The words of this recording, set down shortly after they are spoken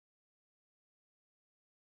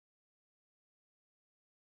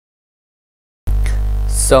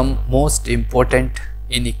some most important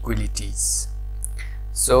inequalities.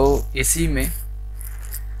 So इसी में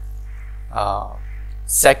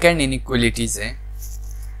second inequalities है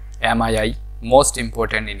MII, most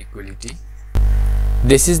important inequality.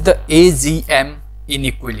 This is the AGM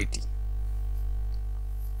inequality.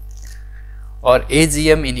 और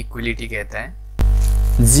AGM inequality कहता है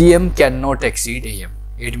GM cannot exceed AM.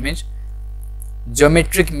 It means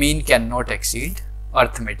geometric mean cannot exceed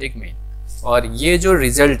arithmetic mean. और ये जो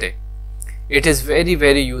result है it is very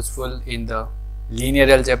very useful in the linear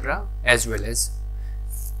algebra as well as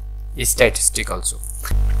statistic also.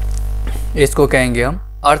 इसको कहेंगे हम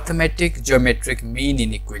arithmetic geometric mean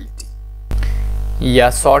inequality, या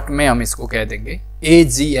short में हम इसको कह देंगे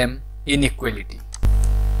AGM inequality.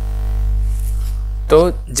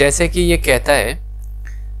 तो जैसे कि ये कहता है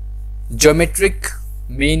geometric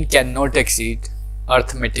mean cannot exceed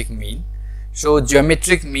arithmetic mean. सो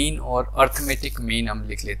ज्योमेट्रिक मीन और अर्थमेटिक मीन हम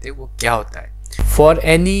लिख लेते हैं. वो क्या होता है? For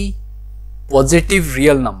any positive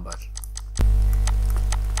real number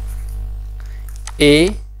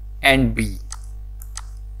A and B,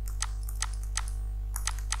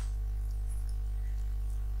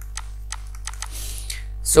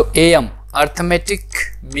 so M arithmetic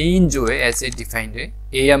mean जो है ऐसे डिफाइंड है,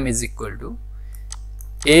 M is equal to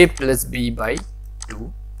A plus B by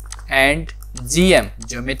 2 and G M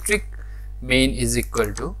geometric mean is equal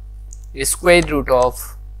to square root of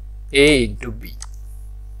a into b.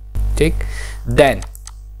 ठीक. Then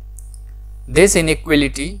this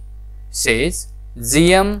inequality says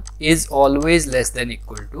gm is always less than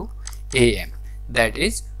equal to am. That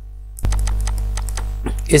is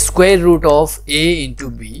square root of a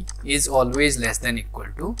into b is always less than equal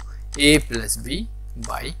to a plus b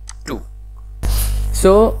by 2.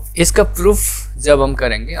 So इसका proof जब हम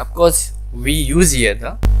करेंगे, of course we use here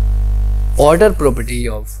the order property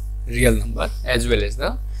of real number as well as the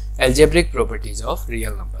algebraic properties of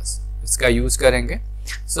real numbers. इसका use करेंगे.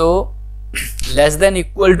 So less than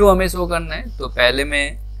equal to हमें show करना है. तो पहले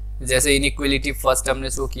में जैसे इनइक्वलिटी फर्स्ट हमने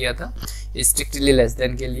शो किया था स्ट्रिक्टली लेस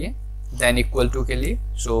देन के लिए, देन इक्वल टू के लिए,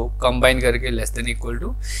 सो कंबाइन करके less than equal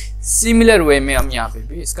to. Similar way में हम यहाँ पे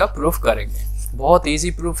भी इसका प्रूफ करेंगे. बहुत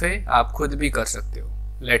इजी प्रूफ है, आप खुद भी कर सकते हो.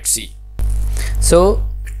 Let's see. So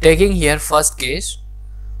taking here first case.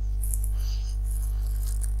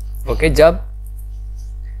 Okay, जब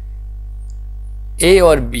ए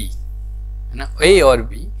और बी है ना, ए और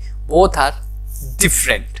B both are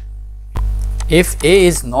different if A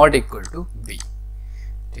is not equal to be.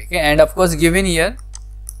 ठीक है, end of course given here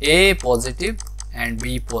A positive and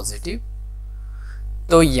B positive.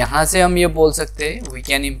 तो यहां से हम ये बोल सकते हैं, we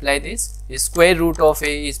can imply this square root of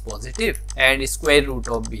A is positive and square root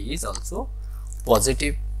of B is also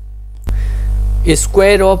positive.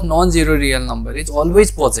 Square of non zero real number is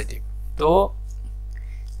always positive. तो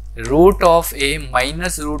root of A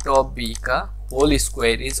minus root of B का whole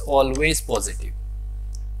square is always positive.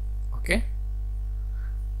 Okay,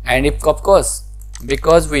 and if of course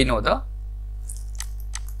because we know the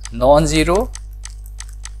non zero,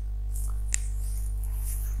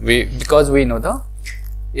 because we know the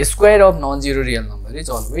square of non zero real number is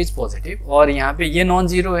always positive. और यहाँ पे ये non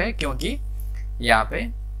zero है क्योंकि यहाँ पे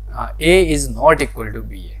a is not equal to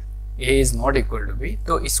b है. a is not equal to b,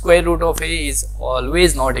 तो square root of a is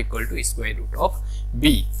always not equal to square root of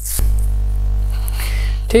b.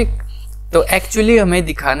 ठीक, तो एक्चुअली हमें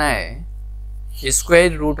दिखाना है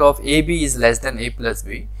square root of a b is less than a plus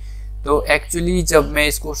b. तो actually जब मैं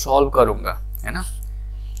इसको सॉल्व करूंगा, है ना,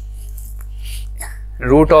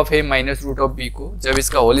 root of A minus root of B को जब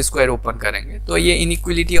इसका होल स्क्वायर ओपन करेंगे तो ये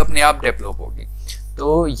इनइक्वलिटी अपने आप डेवलप होगी.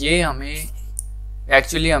 तो ये हमें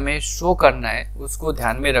एक्चुअली हमें शो करना है, उसको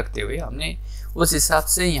ध्यान में रखते हुए हमने उस हिसाब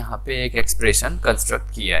से यहाँ पे एक एक्सप्रेशन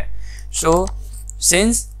कंस्ट्रक्ट किया है. So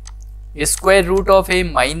since square root of A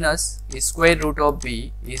minus square root of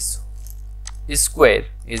B is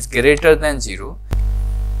square is greater than 0,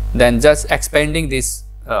 then just expanding this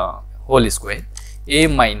whole square A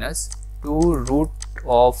minus 2 root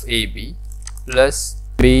of A B plus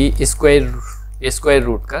B square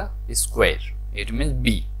root का square, it means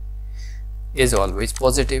B is always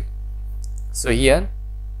positive. So here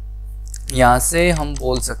यहाँ से हम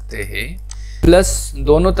बोल सकते हैं plus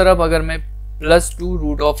दोनों तरफ अगर मैं plus 2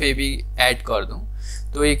 root of A B Ed कर दूं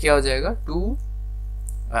तो ये क्या हो जाएगा, 2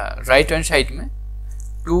 राइट हैंड साइड में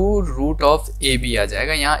 2 रूट ऑफ ए बी आ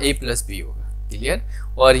जाएगा. यहाँ a प्लस बी होगा. क्लियर.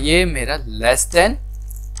 और ये मेरा less than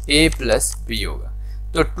a plus B होगा.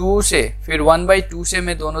 तो 2 से फिर 1/2 से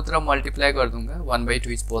मैं दोनों तरफ मल्टीप्लाई कर दूंगा.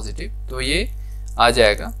 1/2 इज पॉजिटिव, तो ये आ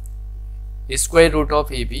जाएगा square root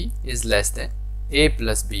of A B is less than a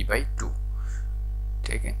plus B by 2.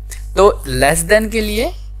 ठीक है. तो लेस देन के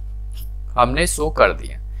लिए हमने शो कर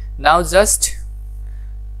दिया. Now just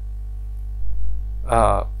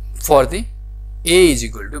for the a is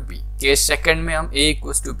equal to b, case second में हम a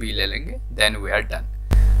इक्वल टू b ले लेंगे, then we are done.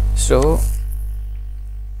 So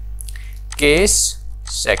case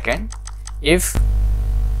second, if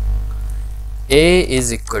a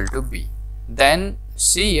is equal to b, then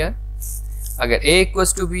see here, अगर a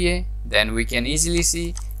equals to b है, then we can easily see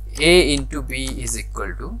a into b is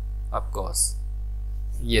equal to, of course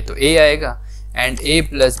ये तो a आएगा, and a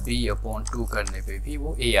plus b upon 2 करने पे भी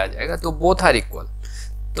वो a आ जाएगा, तो both are equal.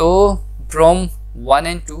 तो from 1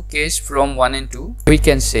 and 2, case from 1 and 2, we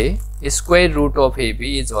can say square root of ab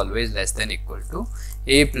is always less than equal to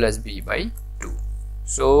a plus b by 2.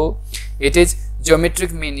 So it is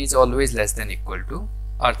geometric mean is always less than equal to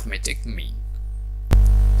arithmetic mean.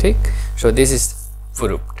 ठीक, so this is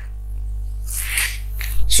proved.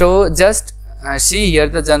 So just see here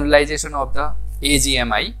the generalization of the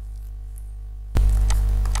AGMI,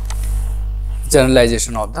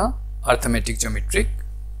 generalization of the arithmetic geometric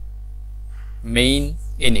mean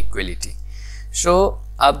inequality. So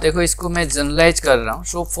अब देखो इसको मैं generalise कर रहा हूँ.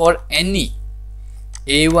 So for any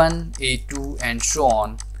a1, a2 and so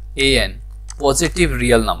on an positive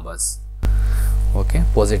real numbers, okay,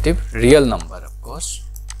 positive real number, of course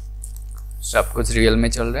सब कुछ real में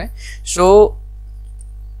चल रहा है. So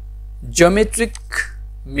geometric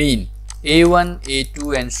mean a1,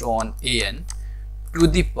 a2 and so on an to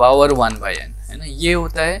the power 1 by n, है ना, ये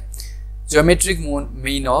होता है geometric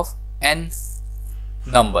mean of n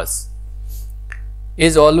numbers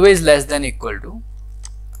is always less than equal to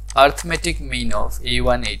arithmetic mean of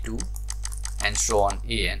a1, a2 and so on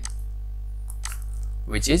an,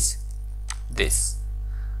 which is this.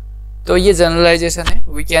 तो ये generalization है.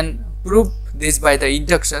 We can prove this by the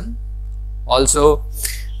induction. Also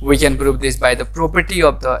we can prove this by the property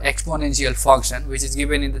of the exponential function which is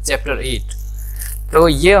given in the chapter 8. तो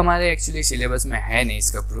ये हमारे actually syllabus में है नहीं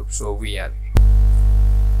इसका proof, so we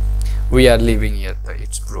are leaving here the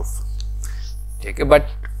its proof. ठीक है, but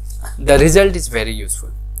the result is very useful.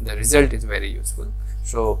 The result is very useful.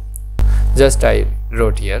 So just I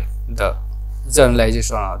wrote here the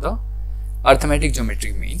generalization of the arithmetic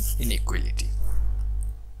geometric mean inequality.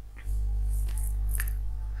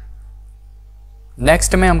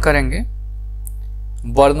 Next में हम करेंगे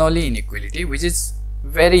Bernoulli inequality, which is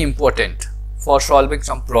very important for solving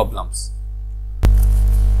some problems,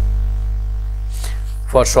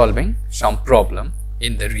 for solving some problem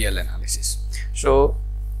in the real analysis. सो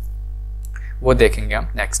वो देखेंगे हम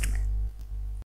next में.